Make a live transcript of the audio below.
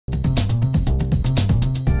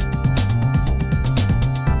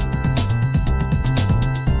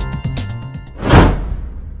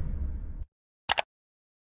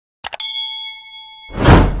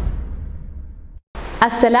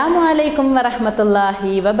अस्सलामुअलैकुम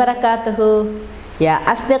वरहमतुल्लाहि वबरकातुहु या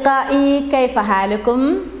अस्दिक़ाई कैफ़ हालुकुम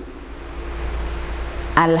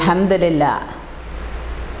अल्हम्दुलिल्लाह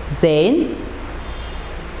ज़ैन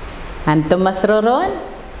अंतुम मस्रूरून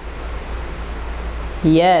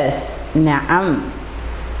യെസ് നഅം.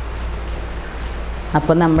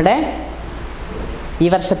 അപ്പോൾ നമ്മുടെ ഈ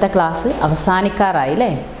വർഷത്തെ ക്ലാസ് അവസാനിക്കാറായി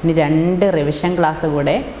അല്ലേ? ഇനി 2 റിവിഷൻ ക്ലാസ്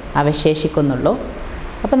കൂടെ അവശേഷിക്കുന്നുള്ളൂ.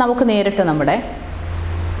 അപ്പോൾ നമുക്ക് നേരിട്ട് നമ്മുടെ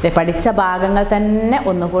പഠിച്ച ഭാഗങ്ങൾ തന്നെ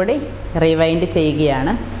ഒന്നുകൂടി റിവൈൻഡ്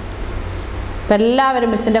ചെയ്യുകയാണ്. അപ്പോൾ എല്ലാവരും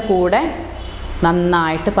മിസ്സിൻ്റെ കൂടെ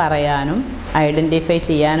നന്നായിട്ട് പറയാനും ഐഡൻറ്റിഫൈ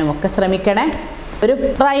ചെയ്യാനും ഒക്കെ ശ്രമിക്കണേ. ഒരു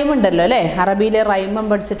റൈം ഉണ്ടല്ലോ അല്ലേ? അറബിയിലെ റൈമും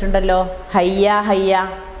പഠിച്ചിട്ടുണ്ടല്ലോ. ഹയ്യ ഹയ്യ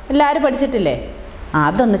എല്ലാവരും പഠിച്ചിട്ടില്ലേ?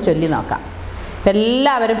 അതൊന്ന് ചൊല്ലി നോക്കാം. അപ്പം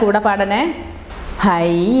എല്ലാവരും കൂടെ പാടണേ.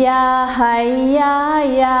 ഹയ്യ ഹയ്യ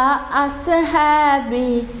യാ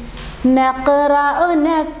അസ്ഹാബി നഖറഉ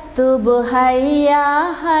നക്തുബു ഹയ്യ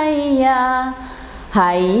ഹയ്യ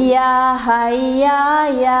ഹയ്യ ഹയ്യ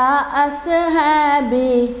യാ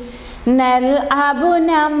അസ്ഹാബി നൽഅബു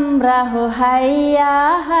നംറഹു ഹയ്യ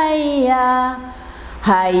ഹയ്യ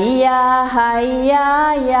ഹയ്യ ഹയ്യ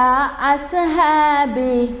യാ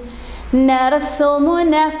അസ്ഹാബി നർസുമു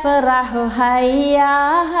നഫ്റഹു ഹയ്യ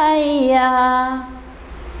ഹയ്യ.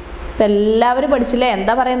 ഇപ്പം എല്ലാവരും പഠിച്ചില്ലേ?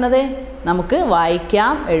 എന്താ പറയുന്നത്? നമുക്ക്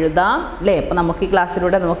വായിക്കാം, എഴുതാം അല്ലേ? അപ്പം നമുക്ക് ഈ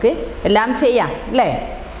ക്ലാസ്സിലൂടെ നമുക്ക് എല്ലാം ചെയ്യാം അല്ലേ?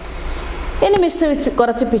 ഇനി മിസ്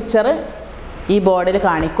കുറച്ച് പിക്ചർ ഈ ബോർഡിൽ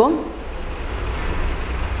കാണിക്കും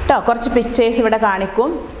കേട്ടോ. കുറച്ച് പിക്ചേഴ്സ് ഇവിടെ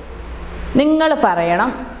കാണിക്കും. നിങ്ങൾ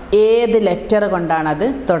പറയണം ഏത് ലെറ്റർ കൊണ്ടാണത്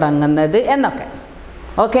തുടങ്ങുന്നത് എന്നൊക്കെ.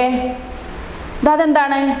 ഓക്കെ,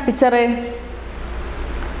 അതെന്താണ് പിക്ചർ?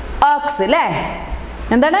 ഓക്സ് അല്ലേ?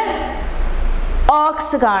 എന്താണ്?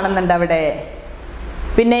 ഓക്സ് കാണുന്നുണ്ട് അവിടെ.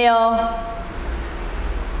 പിന്നെയോ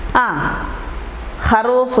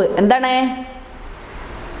ഹറൂഫ് എന്താണ്?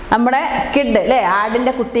 നമ്മുടെ കിഡ് അല്ലേ?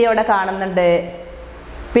 ആടിൻ്റെ കുട്ടിയെ അവിടെ കാണുന്നുണ്ട്.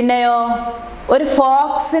 പിന്നെയോ ഒരു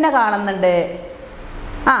ഫോക്സിനെ കാണുന്നുണ്ട്.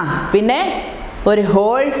 പിന്നെ ഒരു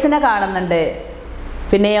ഹോഴ്സിനെ കാണുന്നുണ്ട്.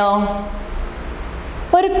 പിന്നെയോ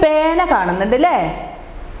ഒരു പേന കാണുന്നുണ്ട് അല്ലേ?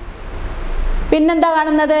 പിന്നെന്താ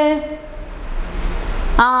കാണുന്നത്?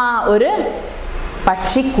 ഒരു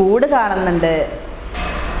പക്ഷിക്കൂട് കാണുന്നുണ്ട്.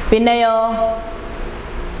 പിന്നെയോ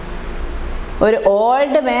ഒരു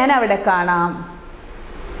ഓൾഡ് മാൻ അവിടെ കാണാം.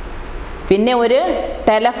 പിന്നെ ഒരു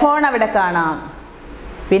ടെലഫോൺ അവിടെ കാണാം.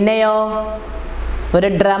 പിന്നെയോ ഒരു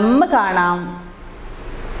ഡ്രം കാണാം.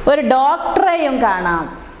 ഒരു ഡോക്ടറെയും കാണാം.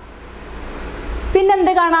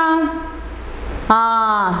 പിന്നെന്ത് കാണാം?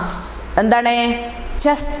 എന്താണ്?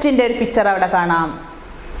 ചെസ്റ്റിൻ്റെ ഒരു പിക്ചർ അവിടെ കാണാം.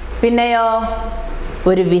 പിന്നെയോ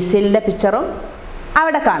ഒരു വിസിലിൻ്റെ പിക്ചറും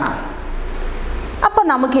അവിടെ കാണാം. അപ്പോൾ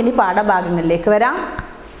നമുക്കിനി പാഠഭാഗങ്ങളിലേക്ക് വരാം.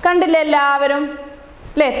 കണ്ടില്ലേ എല്ലാവരും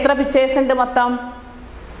അല്ലേ? എത്ര പിക്ചേഴ്സ് ഉണ്ട് മൊത്തം?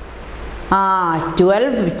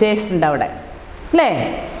 12 പിക്ചേഴ്സ് ഉണ്ട് അവിടെ അല്ലേ?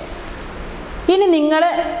 ഇനി നിങ്ങൾ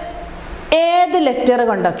ഏത് ലെറ്റർ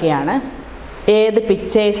കൊണ്ടൊക്കെയാണ് ഏത്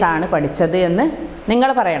പിക്ചേഴ്സാണ് പഠിച്ചത് എന്ന് നിങ്ങൾ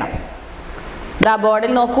പറയണം. ഇതാ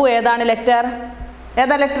ബോർഡിൽ നോക്കൂ. ഏതാണ് ലെറ്റർ?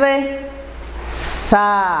 ഏതാ ലെറ്റർ? സാ.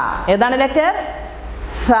 ഏതാണ് ലെറ്റർ?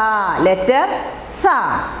 സാ. ലെറ്റർ സാ.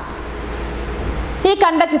 ഈ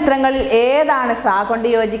കണ്ട ചിത്രങ്ങളിൽ ഏതാണ് സാ കൊണ്ട്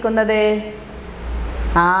യോജിക്കുന്നത്?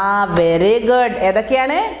 Very good.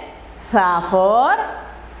 ഏതൊക്കെയാണ്? സാ ഫോർ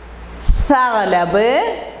സഅലബ്,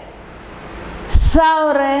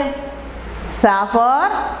 സൗറ്. സാ ഫോർ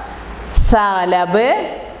സഅലബ്,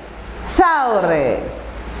 സൗറ്.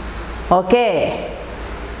 ഓക്കെ,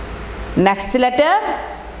 നെക്സ്റ്റ് ലെറ്റർ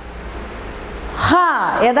ഹ.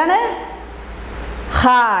 ഏതാണ്? ഹ.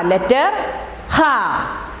 ലെറ്റർ ഹ.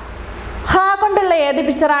 ഹ കൊണ്ടുള്ള ഏത്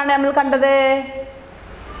പിക്ചറാണ് നമ്മൾ കണ്ടത്?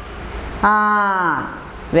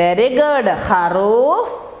 Very good.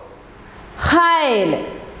 ഹറൂഫ്, ഹൈൽ.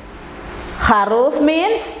 ഹറൂഫ്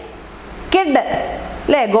മീൻസ് കിഡ്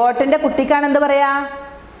അല്ലേ? ഗോട്ടിൻ്റെ കുട്ടിക്കാണ് എന്ത് പറയാ?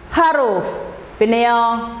 ഹറൂഫ്. പിന്നെയോ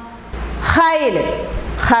ഹൈൽ.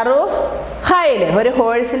 ഹറൂഫ് ഹൈൽ. ഒരു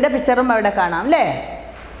ഹോഴ്സിൻ്റെ പിക്ചറും അവിടെ കാണാം അല്ലേ?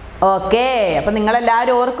 ഓക്കെ, അപ്പം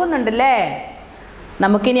നിങ്ങളെല്ലാവരും ഓർക്കുന്നുണ്ടല്ലേ?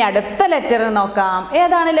 നമുക്കിനി അടുത്ത ലെറ്റർ നോക്കാം.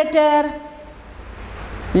 ഏതാണ് ലെറ്റർ?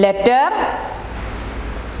 ലെറ്റർ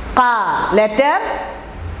ക. ലെറ്റർ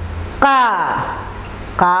ക.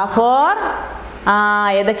 ക ഫോർ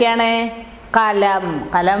ഏതൊക്കെയാണ്? കലം.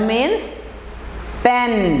 കലം മീൻസ്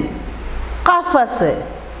പെൻ. കഫസ്.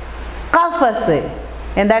 കഫസ്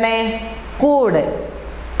എന്താണ്? കൂട്.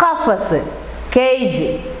 കഫസ് കേജ്.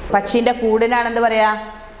 പക്ഷീൻ്റെ കൂടിനാണ് എന്ത് പറയാ?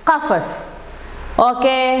 കഫസ്.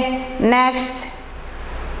 ഓക്കെ, നെക്സ്റ്റ്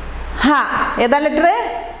ഹ. ഏതാ ലെറ്റർ?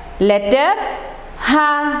 ലെറ്റർ ഹ.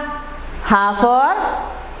 ഹ ഫോർ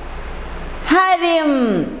ഹരിം.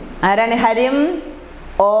 ആരാണ് ഹരിം?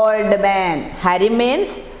 old man. Hari means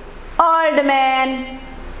old man.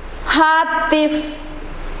 Hatif.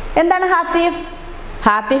 എന്താണ് ഹാത്തിഫ്?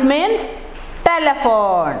 ഹാത്തിഫ് means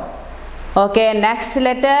telephone. Okay, next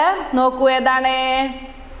letter നോക്കൂ, ഏതാണ്?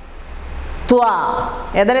 ത്വ.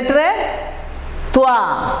 ഏതാ letter? ത്വ.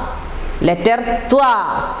 Letter ത്വ.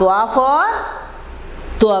 ത്വ four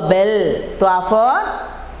ത്വബൽ. ത്വ four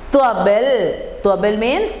ത്വബൽ. ത്വബൽ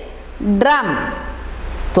means drum.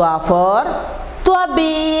 Twa for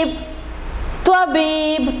twabib.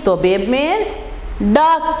 Twabib. Twabib means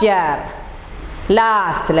doctor.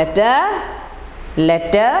 Last letter.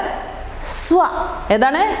 Letter swa.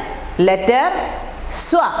 ഏതാണ്? Letter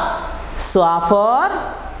swa. Swa for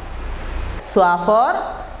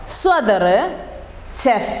swadar,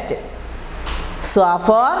 chest. Swa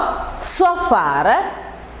for swafar,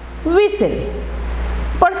 whistle.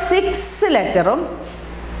 ഇപ്പോൾ 6 ലെറ്ററും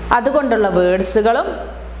അതുകൊണ്ടുള്ള വേർഡ്സുകളും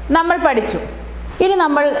നമ്മൾ പഠിച്ചു. ഇനി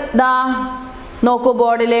നമ്മൾ ദാ നോക്കൂ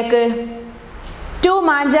ബോർഡിലേക്ക്. 2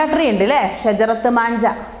 മാഞ്ച ട്രീ ഉണ്ട് അല്ലേ? ഷജറത്ത് മാഞ്ച.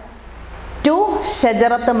 2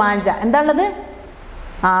 ഷജറത്ത് മാഞ്ച. എന്താണുള്ളത്?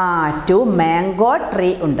 2 മാംഗോ ട്രീ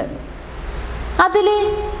ഉണ്ട്. അതിൽ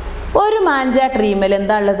ഒരു മാഞ്ച ട്രീമേൽ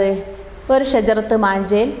എന്താ ഉള്ളത്? ഒരു ഷജറത്ത്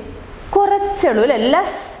മാഞ്ചയിൽ കുറച്ചുള്ളൂ അല്ലേ?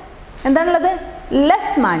 ലെസ്. എന്താണുള്ളത്?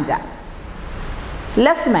 Less manja.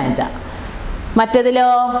 Less manja. മറ്റേതിലോ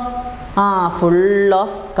full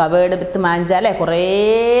of covered with manja അല്ലേ? കുറേ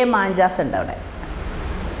മാഞ്ചാസ് ഉണ്ട് അവിടെ.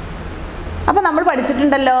 അപ്പം നമ്മൾ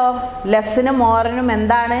പഠിച്ചിട്ടുണ്ടല്ലോ ലെസ്സിനും മോറിനും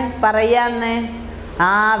എന്താണ് പറയാന്ന്.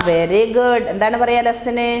 Very good. എന്താണ് പറയുക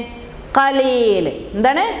ലെസ്സിന്? ഖലീൽ.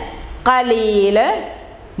 എന്താണ്? ഖലീൽ,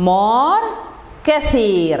 മോർ,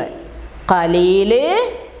 കസീർ. ഖലീൽ,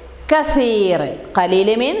 കസീർ. ഖലീൽ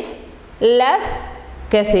മീൻസ് ലെസ്,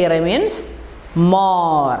 കസീർ മീൻസ്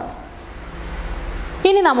മോർ.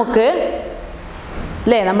 ഇനി നമുക്ക്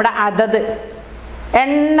അല്ലേ നമ്മുടെ അതത്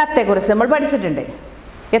എണ്ണത്തെക്കുറിച്ച് നമ്മൾ പഠിച്ചിട്ടുണ്ട്.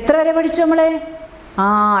 എത്ര വരെ പഠിച്ചു നമ്മൾ?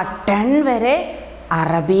 10 വരെ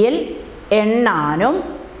അറബിയിൽ എണ്ണാനും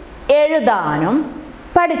എഴുതാനും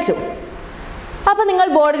പഠിച്ചു. അപ്പോൾ നിങ്ങൾ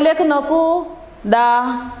ബോർഡിലേക്ക് നോക്കൂ. ദാ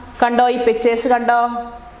കണ്ടോ, ഈ പിക്ചേഴ്സ് കണ്ടോ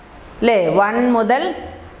അല്ലേ? 1 മുതൽ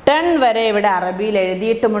 10 വരെ ഇവിടെ അറബിയിൽ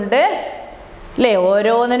എഴുതിയിട്ടുമുണ്ട് അല്ലേ?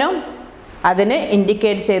 ഓരോന്നിനും അതിന്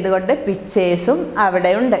ഇൻഡിക്കേറ്റ് ചെയ്തുകൊണ്ട് പിക്ചേഴ്സും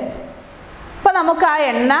അവിടെയുണ്ട്. അപ്പോൾ നമുക്ക് ആ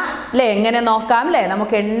എണ്ണ അല്ലേ എങ്ങനെ നോക്കാം അല്ലേ?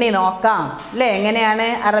 നമുക്ക് എണ്ണി നോക്കാം അല്ലേ? എങ്ങനെയാണ്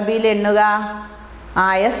അറബിയിൽ എണ്ണുക?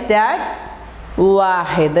 Yes dad.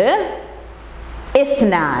 വാഹിദ്,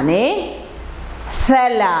 ഇസ്നാനി,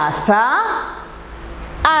 സലാസ,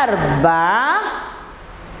 അർബ,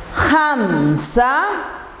 ഖംസ,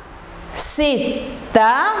 സിത്ത,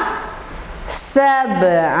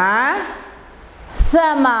 സബ്അ,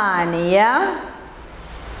 ثمانية،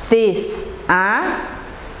 تسعة،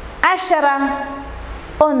 عشرة.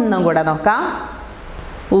 ഒന്നും കൂടെ നോക്കാം.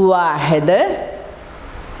 വാഹിദ്,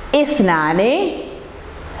 ഇസ്നാനി,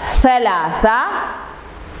 സലാസ,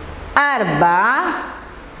 അർബ,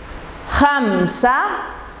 ഖംസ,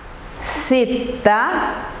 സിത്ത,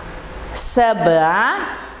 സബ്അ,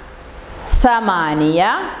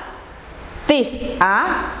 ثمانية، تسعة،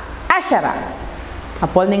 عشرة.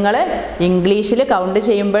 അപ്പോൾ നിങ്ങൾ ഇംഗ്ലീഷിൽ കൗണ്ട്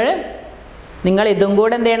ചെയ്യുമ്പോൾ നിങ്ങൾ ഇതും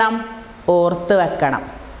കൂടെ എന്ത് ചെയ്യണം? ഓർത്ത് വെക്കണം.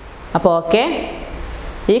 അപ്പോൾ ഓക്കെ,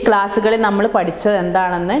 ഈ ക്ലാസ്സുകളിൽ നമ്മൾ പഠിച്ചത്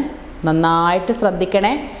എന്താണെന്ന് നന്നായിട്ട്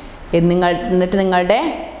ശ്രദ്ധിക്കണേ. എന്നിട്ട് നിങ്ങളുടെ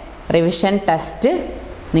റിവിഷൻ ടെസ്റ്റ്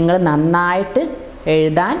നിങ്ങൾ നന്നായിട്ട്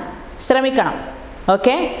എഴുതാൻ ശ്രമിക്കണം.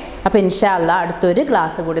 ഓക്കെ, അപ്പോൾ ഇൻഷാ അല്ലാഹ് അടുത്തൊരു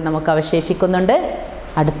ക്ലാസ് കൂടി നമുക്ക് അവശേഷിക്കുന്നുണ്ട്.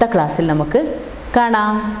 അടുത്ത ക്ലാസ്സിൽ നമുക്ക്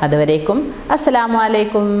കാണാം. അതുവരേക്കും അസ്സലാമു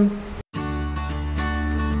അലൈക്കും.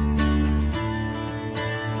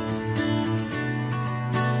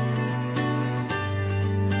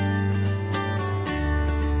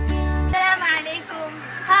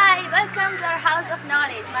 Welcome to our House of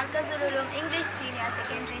Knowledge, Markazul Uloom English Senior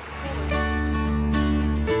Secondary School.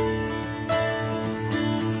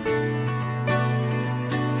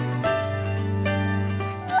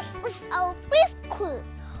 This is our preschool.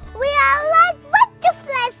 We are like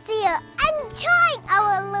butterflies here, enjoying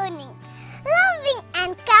our learning. Loving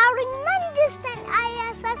and caring Manjus and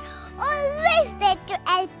Ayas are always there to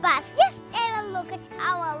help us. Just have a look at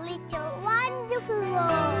our little wonderful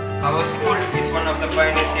world. Our school is one of the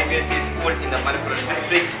pioneer CBSE school in the Malappuram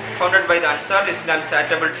district, founded by the Ansar Islam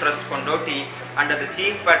Charitable Trust Kondoti under the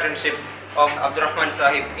chief patronship of Abdurrahman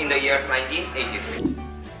Sahib in the year 1983.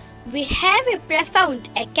 We have a profound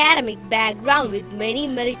academic background with many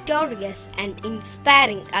meritorious and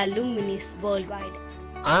inspiring alumni worldwide.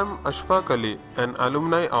 I am Ashfaq Ali, an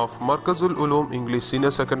alumni of Markazul Uloom English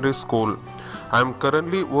Senior Secondary School. I am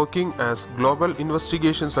currently working as Global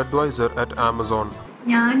Investigations Advisor at Amazon.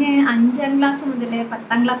 ഞാൻ 5ാം class മുതൽ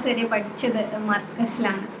 10ാം class വരെ പഠിച്ചത്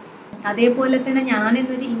മർക്കസിലാണ്. അതേപോലെ തന്നെ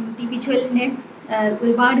ഞാനെന്നൊരു ഇൻഡിവിജ്വലിനെ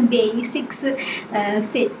ഒരുപാട് basics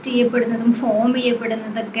set ചെയ്യപ്പെടുന്നതും form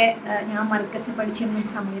ചെയ്യപ്പെടുന്നതൊക്കെ ഞാൻ മർക്കസിൽ പഠിച്ചിരുന്ന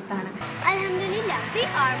സമയത്താണ്. Alhamdulillah, we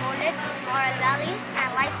are molded with moral values and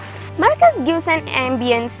life skills. Markaz gives an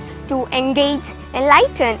ambience to engage,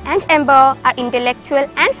 enlighten and empower our intellectual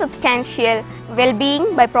and substantial well-being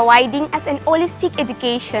by providing us an holistic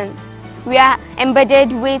education. We are embedded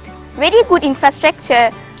with very good infrastructure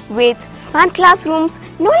with smart classrooms,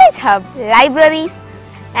 knowledge hub, libraries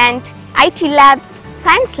and IT labs,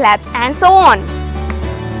 science labs and so on.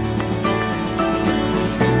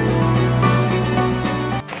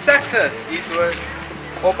 Success is where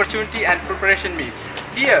opportunity and preparation meets.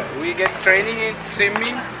 Here we get training in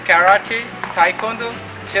swimming, karate, taekwondo,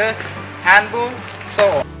 chess, handball, so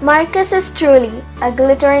on. Markaz is truly a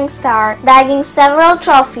glittering star, bagging several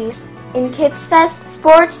trophies in Kids Fest,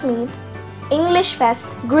 Sports Meet, English Fest,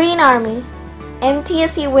 Green Army,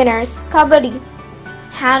 MTSE winners, Kabaddi,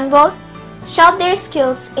 handball, showed their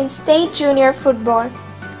skills in state junior football,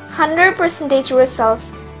 100% results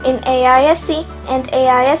in AISC and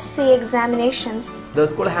AISC examinations. The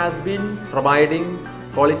school has been providing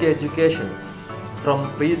quality education from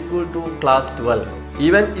preschool to class 12.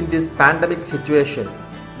 Even in this pandemic situation,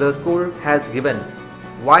 the school has given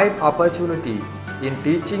wide opportunity in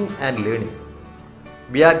teaching and learning.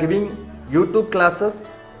 We are giving YouTube classes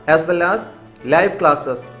as well as live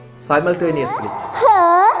classes simultaneously.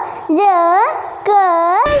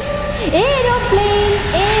 Aeroplane,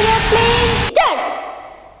 start!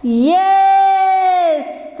 Yes!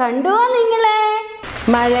 കണ്ടുവോ നിങ്ങളെ?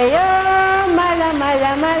 മഴയോ മഴ മഴ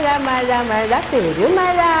മഴ മഴ മഴ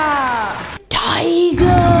പെരുമഴ.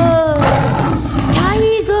 Tiger!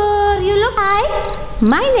 You look. Hi,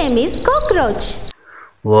 my name is Cockroach.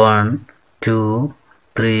 1, 2,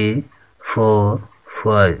 3, 4,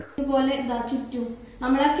 5.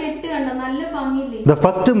 The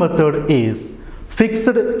first method is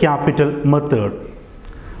fixed capital method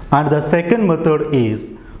and the second method is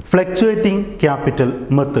fluctuating capital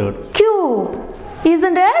method. Cube,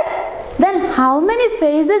 isn't it? Then how many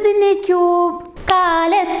faces in a cube?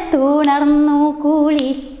 कालतुणर्नु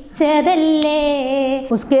कुलिचदल्ले.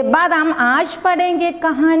 उसके बाद हम आज पढ़ेंगे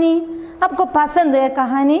कहानी. आपको पसंद है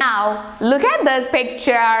कहानी? Now look at this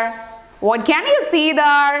picture. What can you see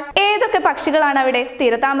there? ഏതൊക്കെ പക്ഷികളാണ് അവിടെ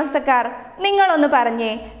സ്ഥിരതാമസക്കാർ? നിങ്ങളൊന്ന്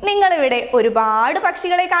പറഞ്ഞേ. നിങ്ങൾ ഇവിടെ ഒരുപാട്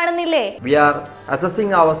പക്ഷികളെ കാണുന്നില്ലേ? We are assessing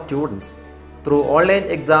our students through online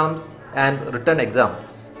exams and written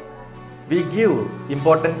exams. We give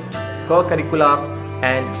importance to co-curricular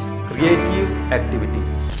and creative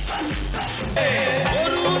activities.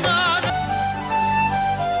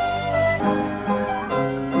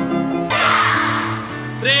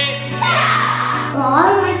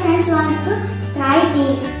 All my friends want to try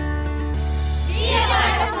this.